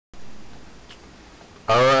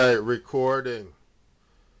Alright, recording.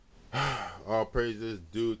 All praises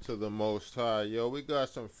due to the Most High. Yo, we got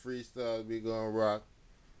some freestyles we gonna rock.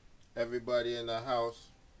 Everybody in the house.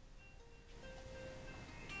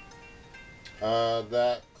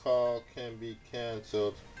 That call can be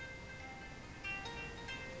canceled.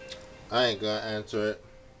 I ain't gonna answer it.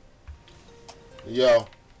 Yo,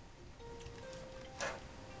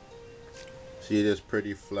 see this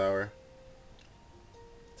pretty flower?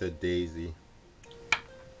 It's a daisy.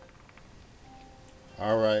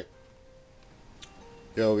 Alright.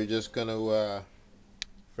 Yo, we just gonna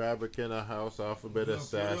Phabric in the house, Alphabet What up,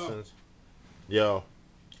 Assassins. Yo.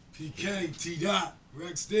 PK, T Dot,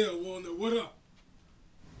 Rex Dale, Walnut, what up?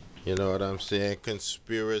 You know what I'm saying?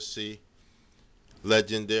 Conspiracy.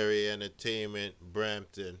 Legendary Entertainment,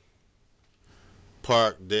 Brampton.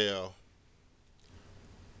 Parkdale.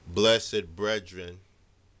 Blessed Brethren.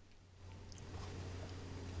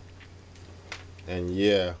 And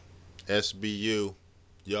yeah, SBU,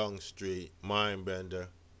 Young Street, Mindbender.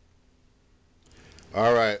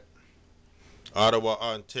 Alright. Ottawa,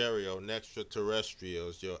 Ontario, Nextra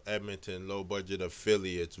Terrestrials, your Edmonton low budget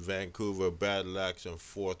affiliates, Vancouver Battle Axe and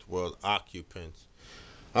Fourth World occupants.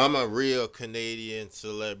 I'm a real Canadian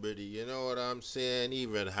celebrity, you know what I'm saying?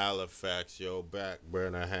 Even Halifax, yo, Back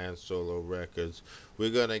Burner Hand Solo Records.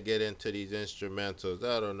 We're gonna get into these instrumentals.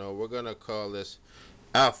 I don't know, we're gonna call this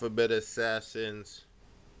Alphabet Assassins.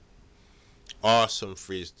 Awesome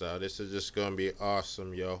freestyle. This is just gonna be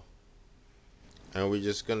awesome, yo. And we're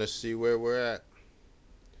just gonna see where we're at.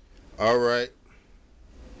 Alright.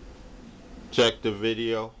 Check the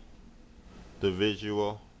video, the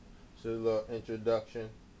visual. Just a little introduction.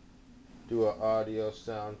 Do an audio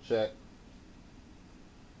sound check.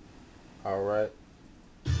 Alright.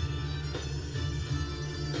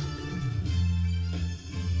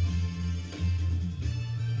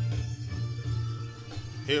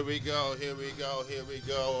 Here we go, here we go, here we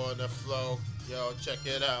go on the flow. Yo, check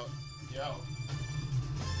it out. Yo.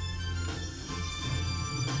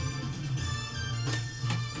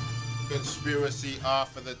 Conspiracy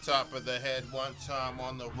off of the top of the head one time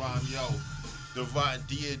on the rhyme. Yo, divine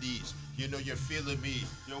deities, you know you're feeling me.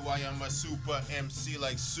 Yo, I am a super MC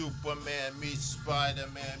like Superman meets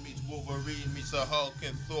Spider-Man meets Wolverine meets the Hulk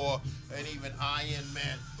and Thor and even Iron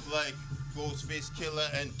Man like Ghostface Killer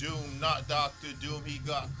and Doom, not Doctor Doom, he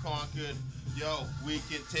got conquered. Yo, we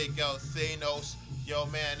can take out Thanos. Yo,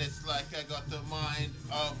 man, it's like I got the mind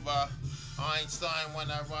of Einstein when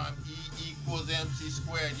I rhyme. E equals MC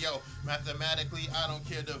squared. Yo, mathematically, I don't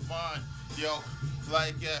care divine. Yo,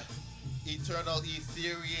 like eternal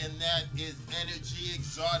Ethereum, that is energy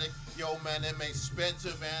exotic. Yo, man, I'm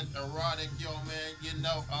expensive and erotic. Yo, man, you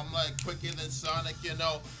know, I'm like quicker than Sonic, you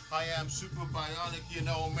know. I am super bionic, you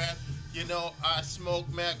know, man. You know, I smoke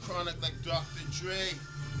mad chronic like Dr. Dre.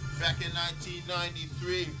 Back in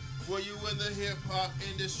 1993, were you in the hip-hop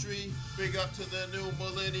industry? Big up to the new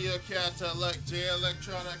millennial cats. I like J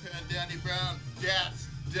Electronica and Danny Brown. That's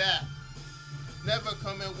that. Never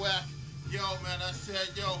coming whack. Yo, man, I said,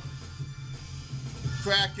 yo,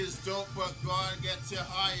 crack is dope, but God gets you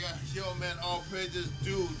higher. Yo, man, all praises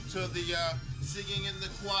due to the singing in the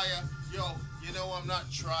choir. Yo, you know I'm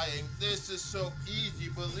not trying. This is so easy.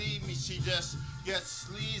 Believe me, she just gets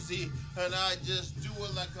sleazy, and I just do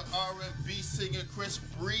it like an R&B singer, Chris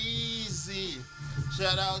Breezy.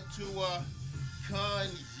 Shout out to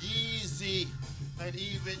Kanye and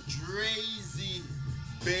even Drazy.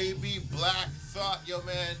 Baby Black Thought, yo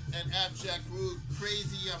man, and Abstract Rude,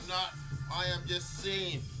 crazy I'm not. I am just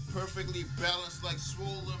sane, perfectly balanced like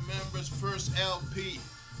swollen members first LP.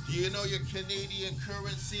 Do you know your Canadian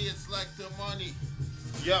currency? It's like the money.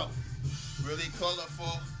 Yo, really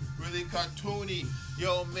colorful, really cartoony.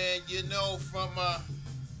 Yo man, you know from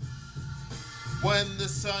when the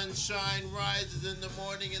sunshine rises in the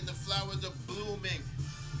morning and the flowers are blooming.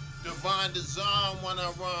 Divine design when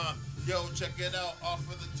I rhyme. Yo, check it out off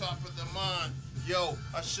of the top of the mind. Yo,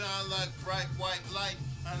 I shine like bright white light,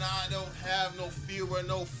 and I don't have no fear or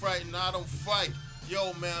no fright, and I don't fight.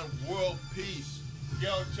 Yo, man, world peace.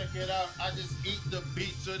 Yo, check it out. I just eat the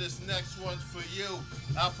beat, so this next one's for you.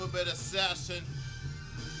 Alphabet Assassin,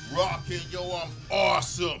 rockin'. Yo, I'm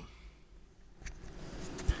awesome.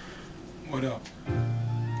 What up?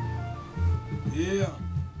 Yeah,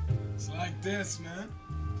 it's like this, man.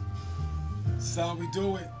 That's how we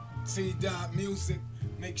do it. T Dot Music,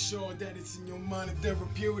 Make sure that it's in your mind and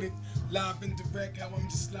therapeutic. Live and direct, how I'm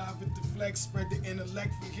just live with the flex. Spread the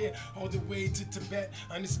intellect from here all the way to Tibet.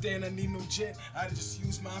 Understand I need no jet, I just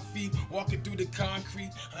use my feet. Walking through the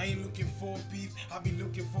concrete, I ain't looking for beef. I be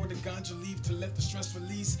looking for the ganja leaf to let the stress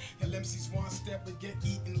release. LMC's one step and get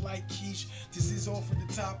eaten like quiche. This is all for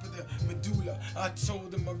the top of the medulla. I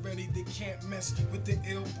told them already they can't mess with the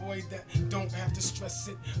ill boy that don't have to stress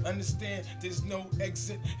it. Understand there's no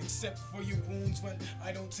exit except for your wounds when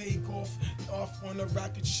I don't take off on a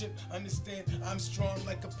rocket ship. Understand I'm strong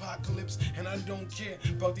like apocalypse and I don't care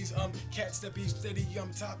about these cats that be steady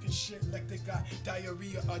talking shit like they got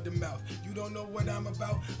diarrhea of the mouth. You don't know what I'm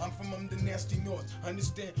about. I'm from the nasty north.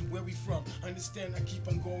 Understand where we from. Understand I keep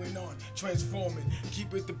on going on, transforming.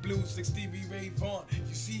 Keep it the blues like Stevie Ray Vaughan.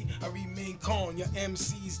 You see, I remain calm. Your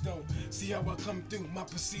MCs don't see how I come through. My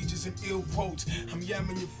procedures and ill quotes. I'm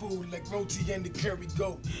yamming your food like roti and the curry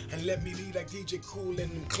goat. And let me lead like DJ Cool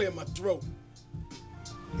and clear my throat.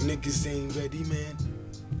 You niggas ain't ready, man.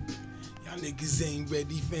 Y'all niggas ain't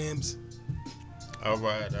ready, fams.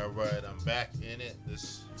 Alright, I'm back in it.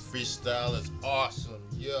 This freestyle is awesome,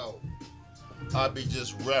 yo. I'll be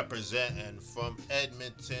just representing from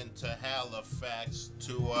Edmonton to Halifax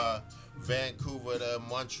to Vancouver to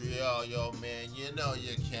Montreal, yo, man. You know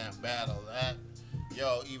you can't battle that.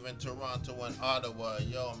 Yo, even Toronto and Ottawa,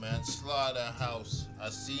 yo, man. Slaughterhouse, I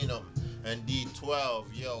seen them. And D12,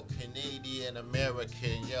 yo, Canadian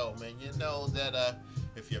American, yo, man. You know that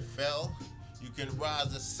if you fell, you can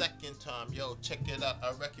rise a second time. Yo, check it out.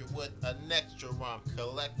 I reckon with an extra rhyme,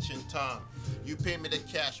 collection time. You pay me the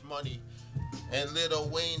cash money and Little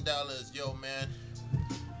Wayne dollars, yo, man.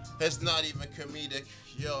 It's not even comedic.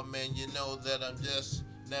 Yo, man, you know that I'm just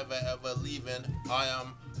never ever leaving. I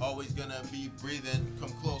am always gonna be breathing.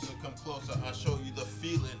 Come closer, I'll show you the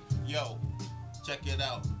feeling. Yo, check it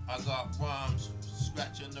out. I got rhymes,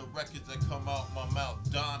 scratching the records that come out my mouth.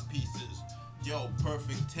 Dime pieces. Yo,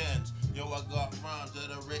 perfect tens. Yo, I got rhymes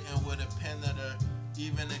that are written with a pen that are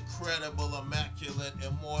even incredible, immaculate,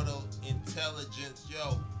 immortal intelligence.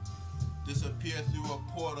 Yo, disappear through a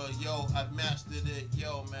portal. Yo, I've mastered it.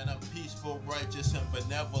 Yo, man, I'm peaceful, righteous, and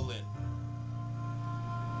benevolent.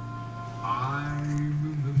 I'm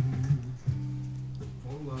in the mood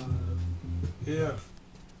for love. Yeah.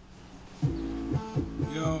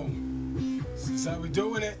 Yo, this is how we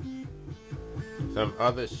doing it. Some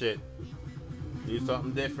other shit. Do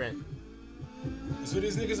something different. That's what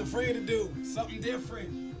these niggas afraid to do. Something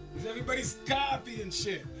different. Because everybody's copying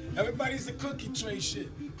shit. Everybody's a cookie tray shit.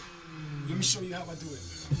 Let me show you how I do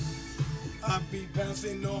it. I be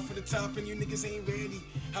bouncing off of the top and you niggas ain't ready.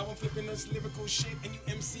 How I'm flipping this lyrical shit and you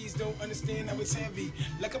MCs don't understand how it's heavy.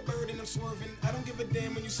 Like a bird and I'm swerving. I don't give a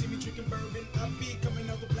damn when you see me drinking bourbon. I be coming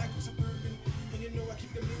out the black and suburban. And you know I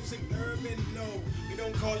keep the music urban. No, we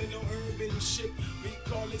don't call it no urban shit. We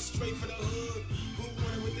call it straight for the hood. Who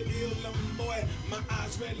wanted with the ill boy? My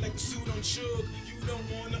eyes red like a suit on Suge. You don't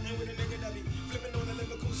want nothing with a nigga that be flipping on the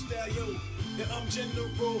lyrical style, yo. Yeah, I'm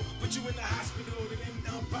general, put you in the hospital, it ain't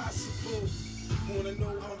impossible. Wanna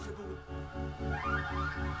know how I'm flipping with?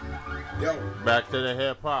 Yo. Back to the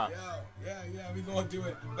hip hop. Yeah, we gonna do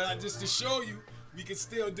it. But just to show you, we can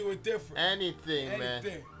still do it different. Anything. Man.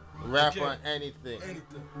 Rap on anything.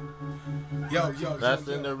 Yo. That's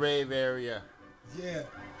in the rave area. Yeah.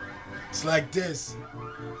 It's like this.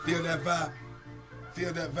 Feel that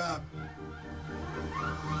vibe.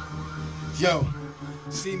 Yo.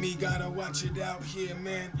 See me, gotta watch it out here,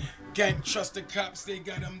 man. Can't trust the cops, they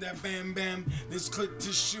got them that bam bam. This click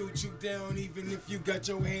to shoot you down even if you got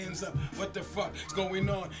your hands up. What the fuck is going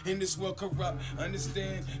on in this world corrupt?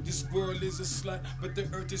 Understand, this world is a slut, but the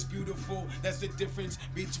earth is beautiful. That's the difference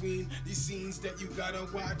between these scenes that you gotta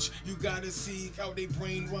watch. You gotta see how they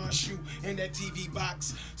brainwash you in that TV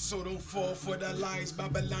box. So don't fall for the lies.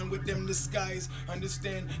 Babylon with them disguise.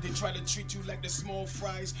 Understand, they try to treat you like the small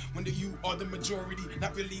fries when you are the majority,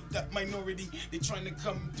 not really the minority. They trying to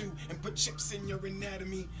come through and put chips in your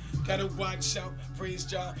anatomy. Gotta watch out, praise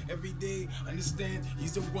Jah every day. Understand,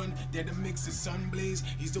 he's the one that makes the sun blaze.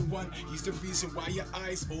 He's the one, he's the reason why your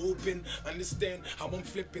eyes open. Understand how I'm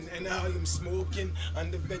flipping and how I'm smoking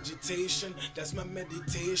under vegetation. That's my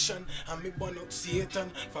meditation. I'm a one out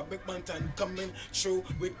Satan, Phabric Bantan coming true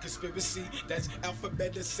with conspiracy. That's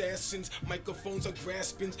alphabet assassins. Microphones are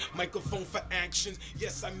grasping, microphone for actions.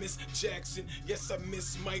 Yes, I miss Jackson. Yes, I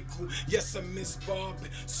miss Michael. Yes, I miss Bob.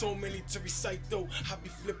 So many to recite though. I be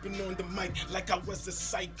flipping on the mic like I was a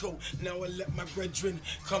psycho. Now I let my brethren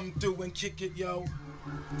come through and kick it, yo.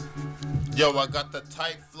 Yo, I got the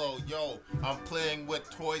tight flow. Yo, I'm playing with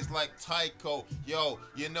toys like Tycho. Yo,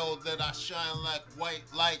 you know that I shine like white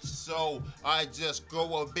light, so I just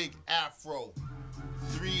grow a big afro.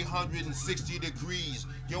 360 degrees.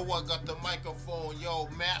 Yo, I got the microphone. Yo,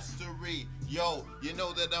 mastery. Yo, you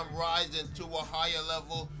know that I'm rising to a higher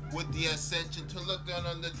level with the ascension to look down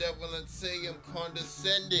on the devil and say I'm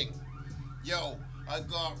condescending. Yo, I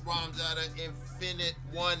got rhymes that are infinite,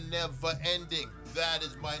 one never ending. That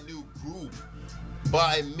is my new group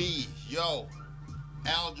by me. Yo,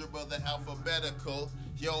 algebra, the alphabetical.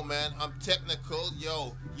 Yo, man, I'm technical.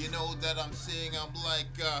 Yo, you know that I'm saying I'm like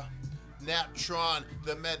Naptron,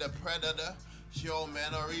 the meta predator. Yo,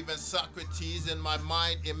 man, or even Socrates in my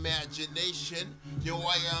mind imagination. Yo,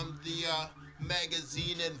 I am the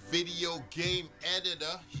magazine and video game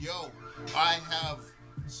editor. Yo, I have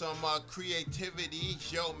some creativity.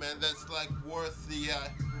 Yo, man, that's like worth the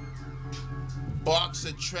box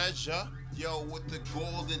of treasure. Yo, with the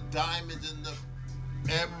gold and diamonds and the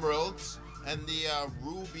emeralds and the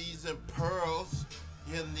rubies and pearls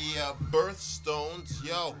and the birthstones.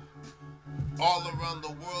 Yo, all around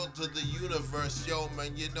the world to the universe. Yo,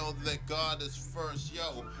 man, you know that God is first.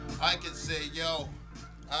 Yo, I can say, yo,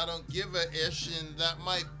 I don't give a ish, and that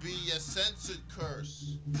might be a censored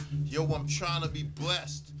curse. Yo, I'm trying to be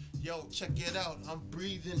blessed. Yo, check it out. I'm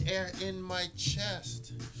breathing air in my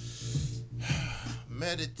chest.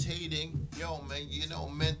 Meditating, yo, man, you know,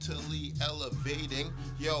 mentally elevating.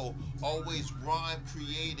 Yo, always rhyme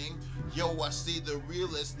creating. Yo, I see the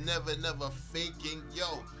realest, never faking.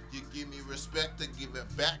 Yo, you give me respect, I give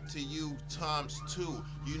it back to you times two.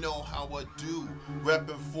 You know how I do.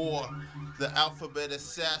 Repping for the Alphabet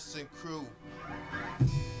Assassin crew.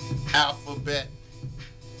 Alphabet,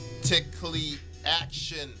 tickly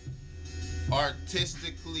action,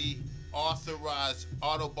 artistically authorized,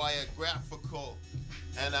 autobiographical,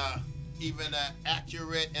 and even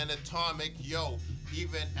accurate and atomic. Yo,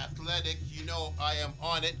 even athletic, you know I am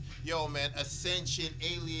on it. Yo, man, ascension,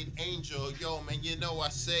 alien, angel. Yo, man, you know I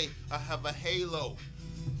say I have a halo.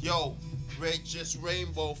 Yo, just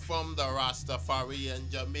rainbow from the Rastafarian,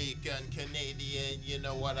 Jamaican, Canadian. You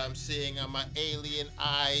know what I'm saying? I'm an alien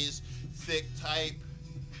eyes, thick type,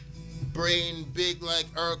 brain big like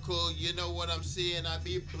Urkel. You know what I'm saying? I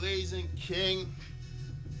be blazing king.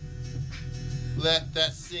 Let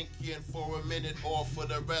that sink in for a minute or for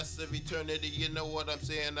the rest of eternity. You know what I'm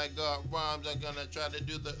saying? I got rhymes. I'm gonna try to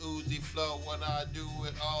do the Uzi flow when I do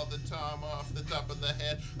it all the time off the top of the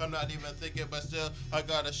head. I'm not even thinking, but still, I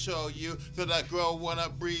gotta show you that I grow when I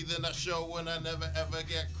breathe and I show when I never ever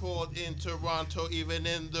get cold in Toronto, even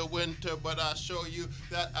in the winter. But I show you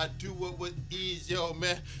that I do it with ease, yo,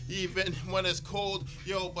 man. Even when it's cold,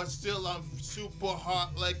 yo, but still I'm super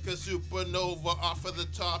hot like a supernova off of the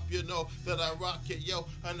top. You know that I rock it, yo,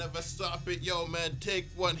 I never stop it, yo, man. Take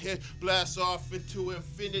one hit, blast off into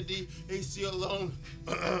infinity. AC alone,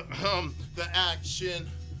 the action,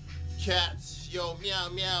 cats, yo, meow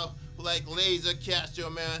meow, like laser cats, yo,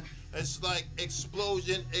 man. It's like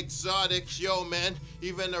explosion, exotic, yo, man,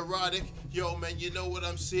 even erotic, yo, man. You know what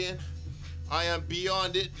I'm saying? I am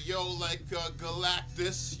beyond it, yo, like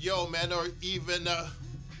Galactus, yo, man, or even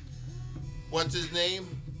what's his name?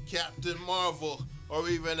 Captain Marvel, or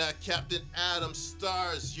even Captain Atom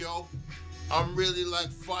Stars, yo. I'm really like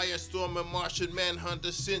Firestorm and Martian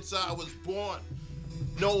Manhunter since I was born.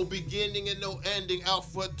 No beginning and no ending,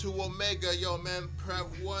 Alpha to Omega, yo, man. Prev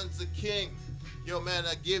 1's the king. Yo, man,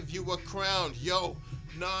 I give you a crown, yo.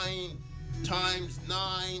 9 times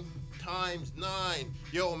 9 times 9.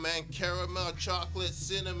 Yo, man, caramel, chocolate,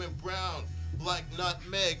 cinnamon brown, like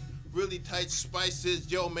nutmeg. Really tight spices,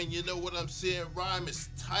 yo, man, you know what I'm saying? Rhyme is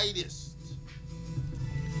tightest.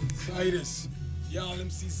 Titus. Y'all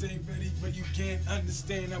MCs ain't ready, but you can't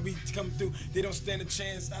understand how we come through. They don't stand a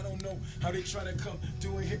chance. I don't know how they try to come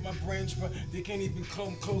through and hit my branch, but they can't even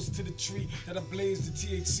come close to the tree that I blaze. The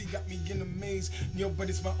THC got me in a maze, yo, but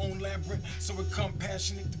it's my own labyrinth, so it come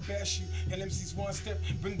passionate to bash you. Y'all MCs one step,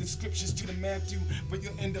 bring the scriptures to the Matthew, but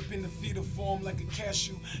you'll end up in the fetal form like a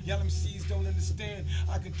cashew. Y'all MCs don't understand,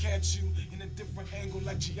 I could catch you in a different angle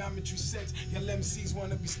like geometry sets. Y'all MCs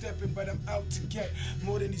wanna be stepping, but I'm out to get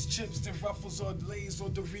more than these chips than Ruffles or Lays or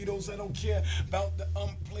Doritos. I don't care about the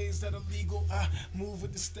plays that are legal. I move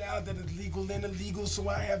with the style that is legal and illegal, so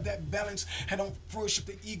I have that balance. I don't worship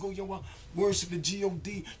the ego, yo, I worship the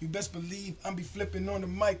G-O-D. You best believe I'm be flipping on the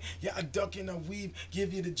mic. Yeah, I duck and I weave,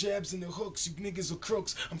 give you the jabs and the hooks. You niggas are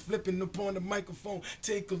crooks. I'm flipping up on the microphone.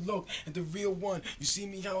 Take a look at the real one. You see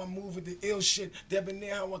me how I move with the ill shit.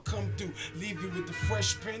 Debonair how I come through. Leave you with the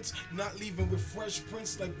fresh prince, not leaving with fresh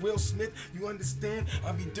prince like Will Smith. You understand?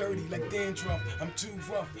 I be dirty like dandruff. I'm too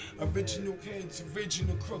rough. Original heads,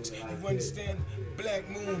 original crooks. You understand? Black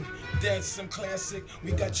Moon, that's some classic.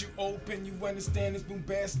 We got you open, you understand? It's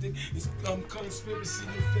bombastic. It's conspiracy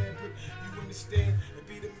and fabric. You understand? And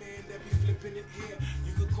be the man that be flipping it here.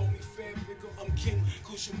 You could call me Phabric or I'm King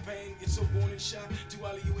Cushion Bang. It's a warning shot to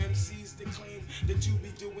all of you MCs that claim that you be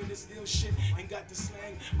doing this ill shit and got the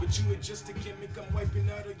slang, but you are just a gimmick. I'm wiping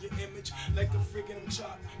out of your image like a friggin' I'm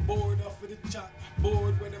chopped. Bored off of the top.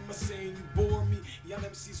 Bored, what am I saying? You bore me. Y'all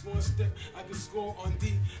MCs one step. I can score on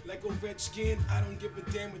D like a Redskin. I don't give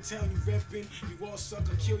a damn what town you reppin'. You all suck,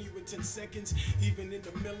 I'll kill you in 10 seconds. Even in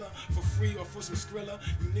the Miller, for free or for some Skrilla.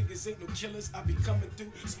 You niggas ain't no killers. I be coming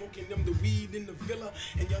through, smoking them the weed in the villa.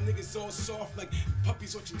 And y'all niggas all soft like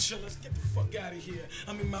puppies or chinchillas. Get the fuck out of here.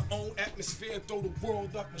 I'm in my own atmosphere. Throw the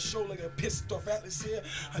world off my shoulder like a pissed off Atlas here.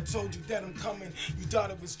 I told you that I'm coming. You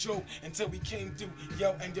thought it was joke until we came through.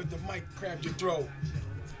 Yo, and yo, the mic grabbed your throat.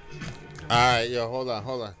 Alright, yo, hold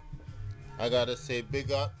on. I gotta say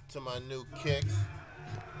big up to my new kicks.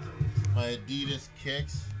 My Adidas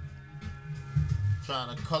kicks.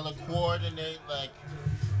 Trying to color coordinate like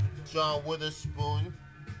John Witherspoon.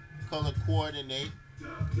 Color coordinate.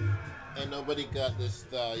 Ain't nobody got this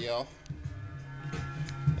style, yo.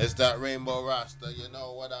 It's that Rainbow Rasta, you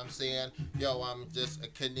know what I'm saying? Yo, I'm just a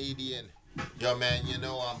Canadian. Yo, man, you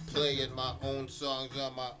know I'm playing my own songs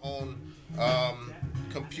on my own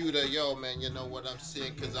computer. Yo, man, you know what I'm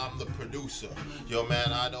saying? Because I'm the producer. Yo,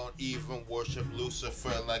 man, I don't even worship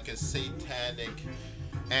Lucifer like a satanic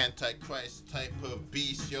antichrist type of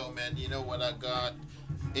beast. Yo, man, you know what I got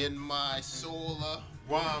in my soul?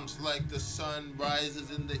 Rhymes like the sun rises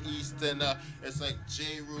in the east, and it's like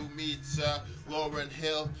J. Rue meets Lauryn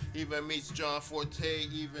Hill, even meets John Forte,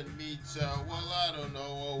 even meets well, I don't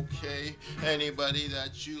know, okay, anybody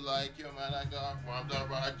that you like. Yo, man, I got rhymes that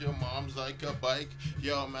ride your mom's like a bike.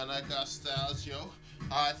 Yo, man, I got styles. Yo,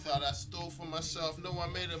 I thought I stole for myself. No, I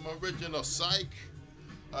made them original. Psych.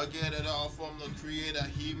 I get it all from the creator.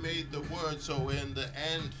 He made the word, so in the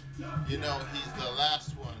end, you know, he's the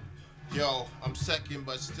last one. Yo, I'm second,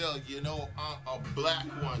 but still, you know, I'm a black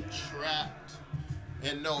one, trapped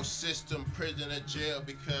in no system, prison or jail,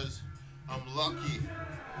 because I'm lucky.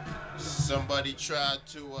 Somebody tried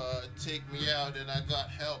to take me out and I got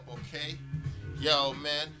help, okay? Yo,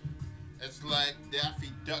 man, it's like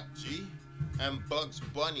Daffy Duck G and Bugs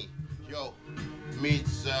Bunny. Yo,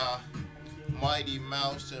 meets Mighty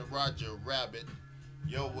Mouse and Roger Rabbit.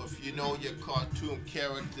 Yo, if you know your cartoon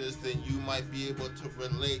characters, then you might be able to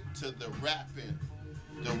relate to the rapping,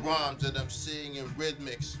 the rhymes that I'm seeing in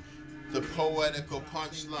rhythmics, the poetical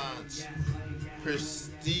punchlines,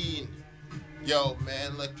 pristine. Yo,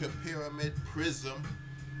 man, like a pyramid prism.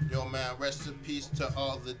 Yo, man, rest in peace to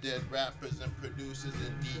all the dead rappers and producers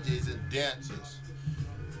and DJs and dancers.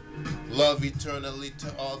 Love eternally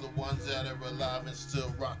to all the ones that are alive and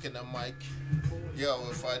still rocking the mic. Yo,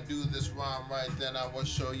 if I do this rhyme right, then I will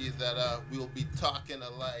show you that we'll be talking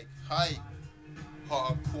alike. Hype,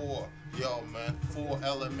 hardcore. Yo, man, 4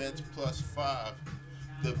 elements plus 5.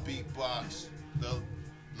 The beatbox, the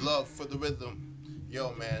love for the rhythm.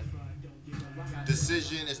 Yo, man,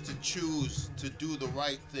 decision is to choose to do the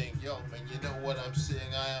right thing. Yo, man, you know what I'm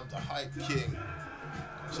saying? I am the hype king.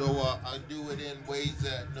 So I do it in ways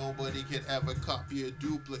that nobody can ever copy or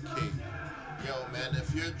duplicate. Yo, man,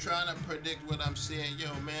 if you're trying to predict what I'm saying,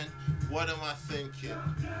 yo, man, what am I thinking?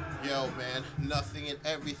 Yo, man, nothing and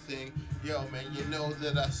everything. Yo, man, you know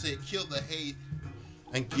that I say kill the hate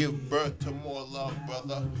and give birth to more love,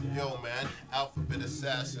 brother. Yo, man, alphabet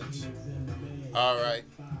assassins. All right.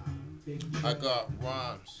 I got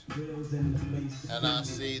rhymes, and I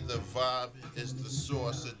see the vibe is the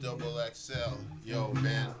source of double XL. Yo,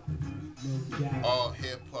 man, all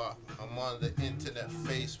hip hop. I'm on the internet,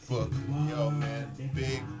 Facebook. Yo, man,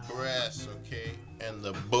 big brass, okay, and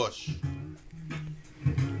the bush.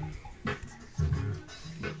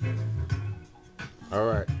 All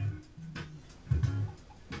right.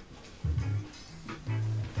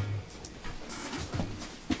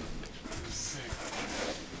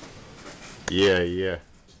 Yeah.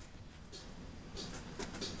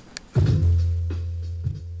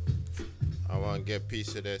 I want to get a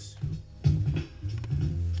piece of this. I'm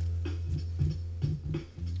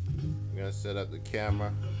going to set up the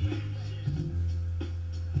camera.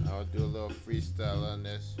 I'll do a little freestyle on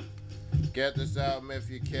this. Get this album if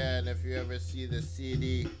you can. If you ever see the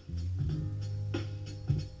CD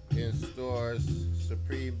in stores,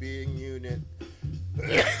 Supreme Being Unit.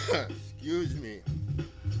 Excuse me.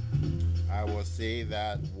 I will say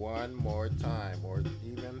that one more time, or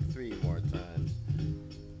even 3 more times.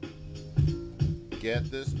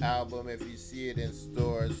 Get this album if you see it in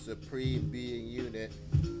stores. Supreme Being Unit,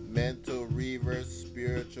 Mental Reverse,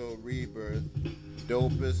 Spiritual Rebirth,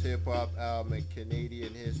 dopest hip hop album in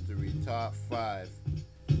Canadian history, top 5.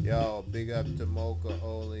 Yo, big up to Mocha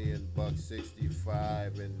Only and Buck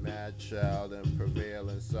 65 and Mad Child and Prevail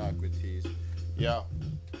and Socrates. Yo,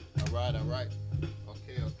 alright.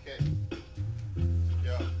 Okay.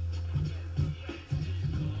 Yo.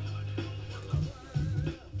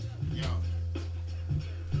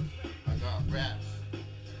 I got raps.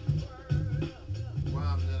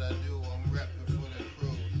 Rhyme that I do, I'm repping for the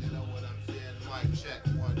crew. You know what I'm saying? Mic check,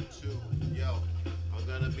 1, 2. Yo, I'm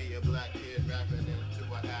gonna be a black kid rapping into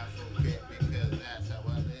an Afro kid because that's how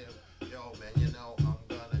I live. Yo, man, you know I'm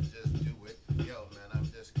gonna just do it. Yo, man, I'm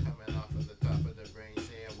just coming off of the top of the brain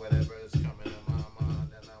saying whatever is coming to my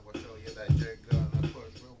mind, and I will show you that you're gonna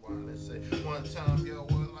push rewind and say one time, yo,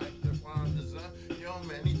 what like the rhyme design? Yo,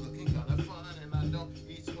 man, he's looking kinda fine, and I don't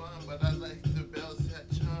eat swine, but I like the bells that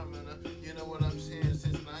chime, and you know what I'm saying?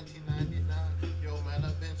 Since 1999, yo, man,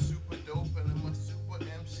 I've been super dope, and I'm a super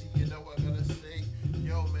MC. You know what I gotta say?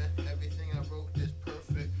 Yo, man, everything I wrote is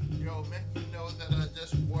perfect. Yo, man, you know that I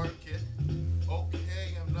just work it.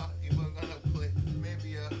 Okay, I'm not even gonna play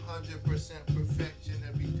maybe 100% perfection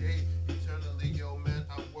every day, eternally. Yo, man,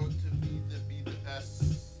 I work to be the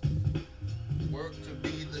S. Work to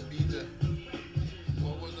be the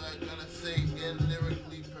what was I gonna say? In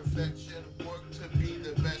lyrically perfection, work to be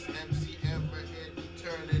the best MC ever in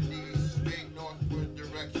eternity. Straight northward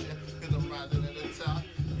direction, cause I'm rising at the top.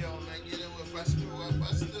 Yo, man, you know if I screw up,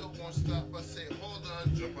 I still won't stop. I say, hold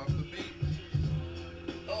on, jump off the beat.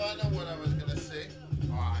 Oh, I know what I was gonna say.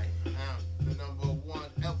 I am the #1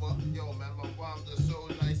 ever. Yo, man, my rhymes are so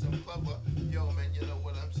nice and clever. Yo, man, you know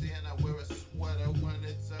what I'm saying? I wear a sweater when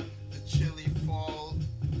it's the chilly fall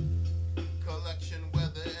collection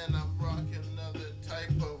weather, and I'm rocking another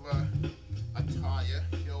type of attire,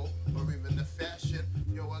 yo, or even the fashion.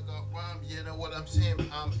 Yo, I got rhyme, you know what I'm saying?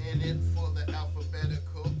 I'm in it for the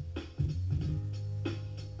alphabetical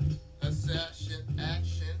assassin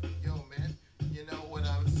action. Yo, man, you know what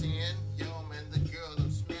I'm saying? Yo, man, the girls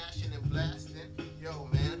I'm smashing and blasting. Yo,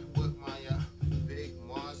 man, with my big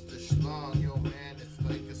monster schlong. Yo, man, it's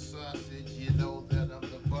like a sausage. You know that I'm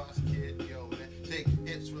the boss kid. Yo, man, take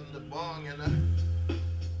hits from the bong, and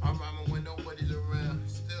I'm rhyming when nobody's around.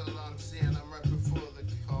 Still, I'm saying I'm repping for the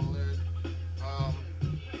colored,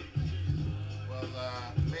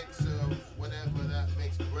 mix of whatever that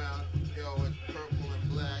makes brown. Yo, it's purple and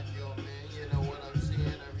black. Yo, man, you know what I'm saying?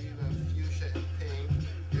 Or even fuchsia and pink.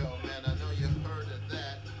 Yo, man, I know you heard of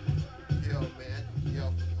that. Yo, man, yo,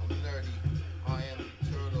 I'm nerdy. I am the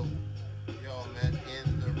turtle. Yo, man, in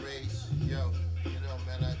the race. Yo, you know,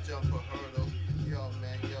 man, I jump a hurdle. Yo,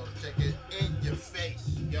 man, yo, check it in your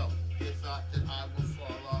face. Yo, you thought that I would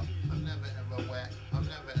fall off. I'm never ever whack. I'm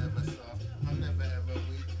never ever soft. I'm never ever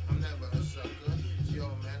weak. I'm never a sucker. Yo,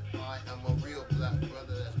 man, I am a real black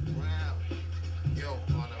brother that's brown. Yo,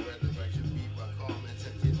 on a resurrection beat by Carmen,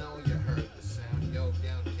 since you know you heard the sound. Yo,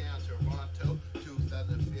 downtown Toronto,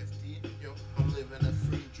 2015. Yo, I'm living a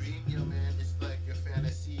free dream. Yo, man, it's like a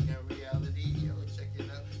fantasy and reality. Yo, check it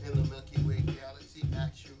out in the Milky Way galaxy,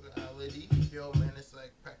 actuality. Yo, man, it's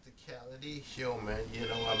like practicality. Yo, man, you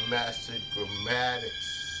know I mastered grammatics.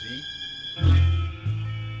 See?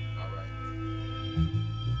 Alright.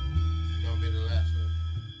 It's gonna be the last one.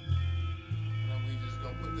 And we just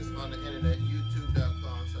gonna put this on the internet,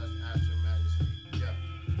 youtube.com/Astral Majesty.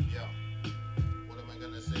 Yo. What am I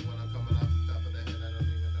gonna say when I'm coming off the top of the head? I don't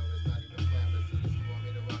even know. It's not even planned. But see, if you want me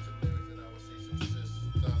to rock some lyrics, then I will say some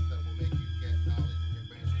stuff that will make you get knowledge in your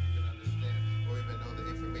brain so you can understand, or even know the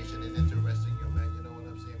information is interesting. Yo, man, you know what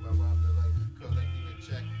I'm saying? My rhymes are like collecting a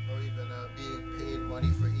check, or even being paid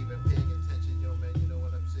money for even paying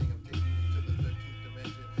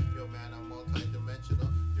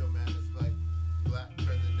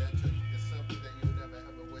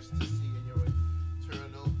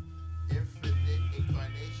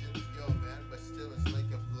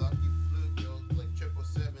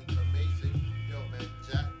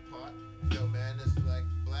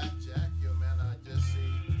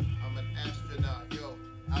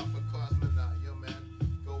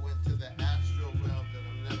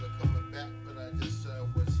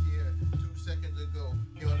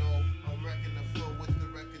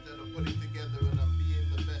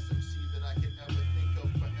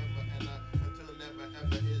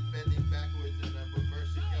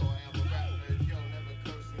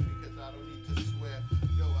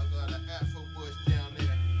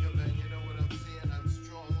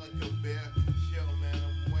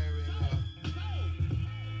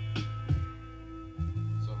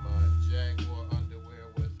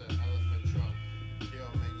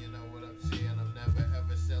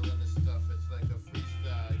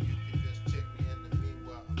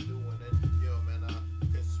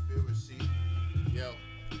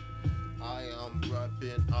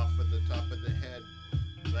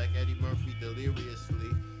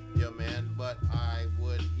deliriously, yo man. But I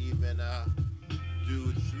would even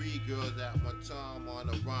do 3 girls at one time on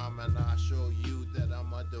a rhyme, and I show you that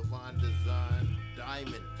I'm a divine design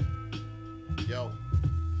diamond. Yo,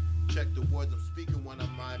 check the words I'm speaking when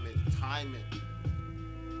I'm miming, timing.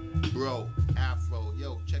 Bro, Afro,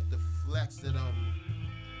 yo, check the flex that I'm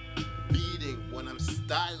beating when I'm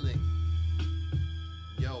styling.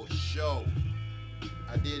 Yo, show.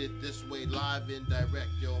 I did it this way, live and direct,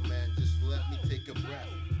 yo man. Just let me take a breath.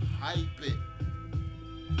 Hype it.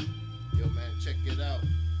 Yo man, check it out.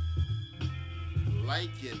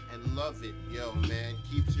 Like it and love it, yo man.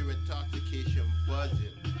 Keeps your intoxication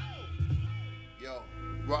buzzing. Yo,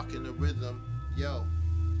 rocking the rhythm, yo.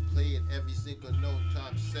 Play it every single note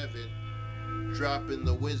times 7. Dropping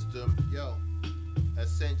the wisdom, yo.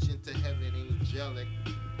 Ascension to heaven, angelic.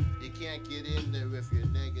 You can't get in there if you're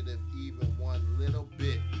negative even one little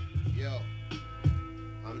bit. Yo,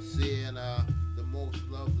 I'm seeing the most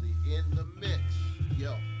lovely in the mix.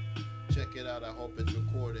 Yo, check it out. I hope it's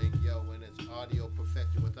recording. Yo, and it's audio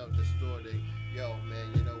perfection without distorting. Yo,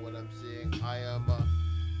 man, you know what I'm saying? I am a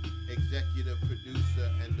executive producer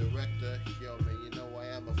and director. Yo man, you know I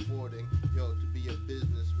am affording, yo, to be a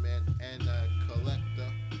businessman and a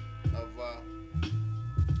collector of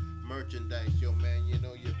merchandise. Yo man, you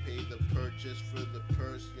know you pay the purchase for the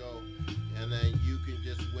purse, yo, and then you can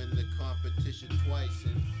just win the competition twice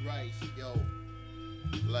and thrice, yo,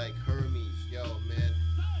 like Hermes. Yo man,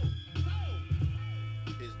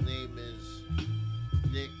 his name is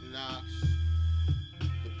Nick Knox,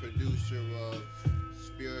 the producer of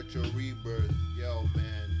Spiritual Rebirth. Yo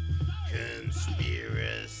man,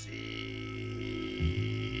 conspiracy.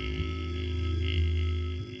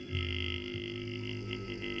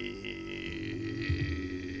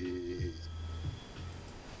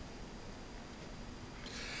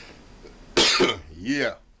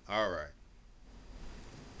 Yeah, all right.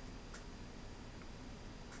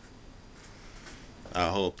 I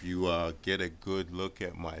hope you get a good look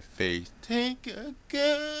at my face. Take a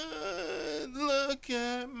good look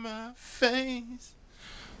at my face.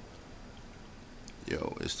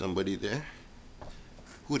 Yo, is somebody there?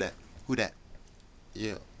 Who that? Who that?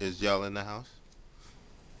 Yeah, is y'all in the house?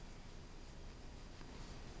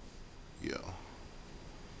 Yo.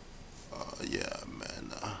 Yeah,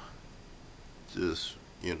 man. Just,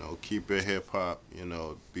 you know, keep it hip hop, you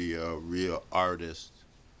know, be a real artist.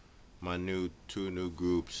 My 2 new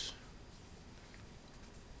groups,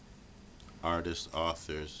 Artist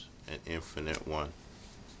Authors and Infinite One.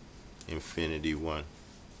 Infinity One.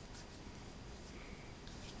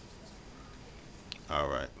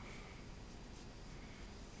 Alright.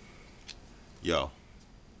 Yo.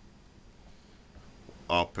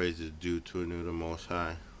 All praises due to Anu the Most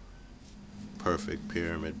High. Perfect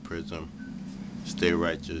pyramid prism. Stay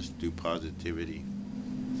righteous, do positivity.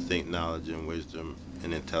 Think knowledge and wisdom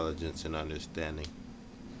and intelligence and understanding.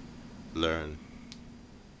 Learn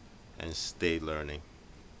and stay learning.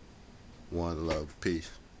 One love, peace.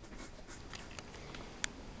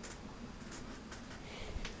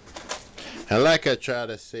 And like I tried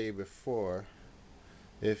to say before,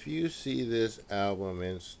 if you see this album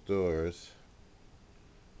in stores,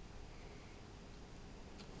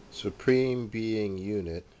 Supreme Being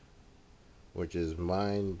Unit, which is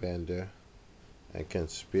Mind Bender and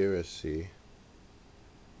Conspiracy,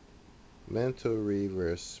 Mental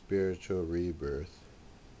Reverse, Spiritual Rebirth,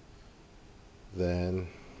 then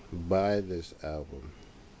buy this album.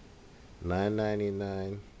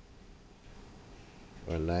 $9.99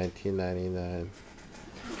 or $19.99.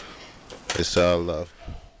 It's all love.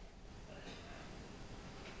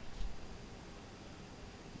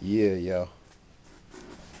 Yeah, yo.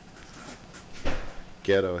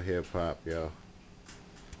 Ghetto hip hop, yo.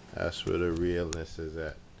 That's where the realness is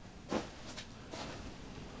at.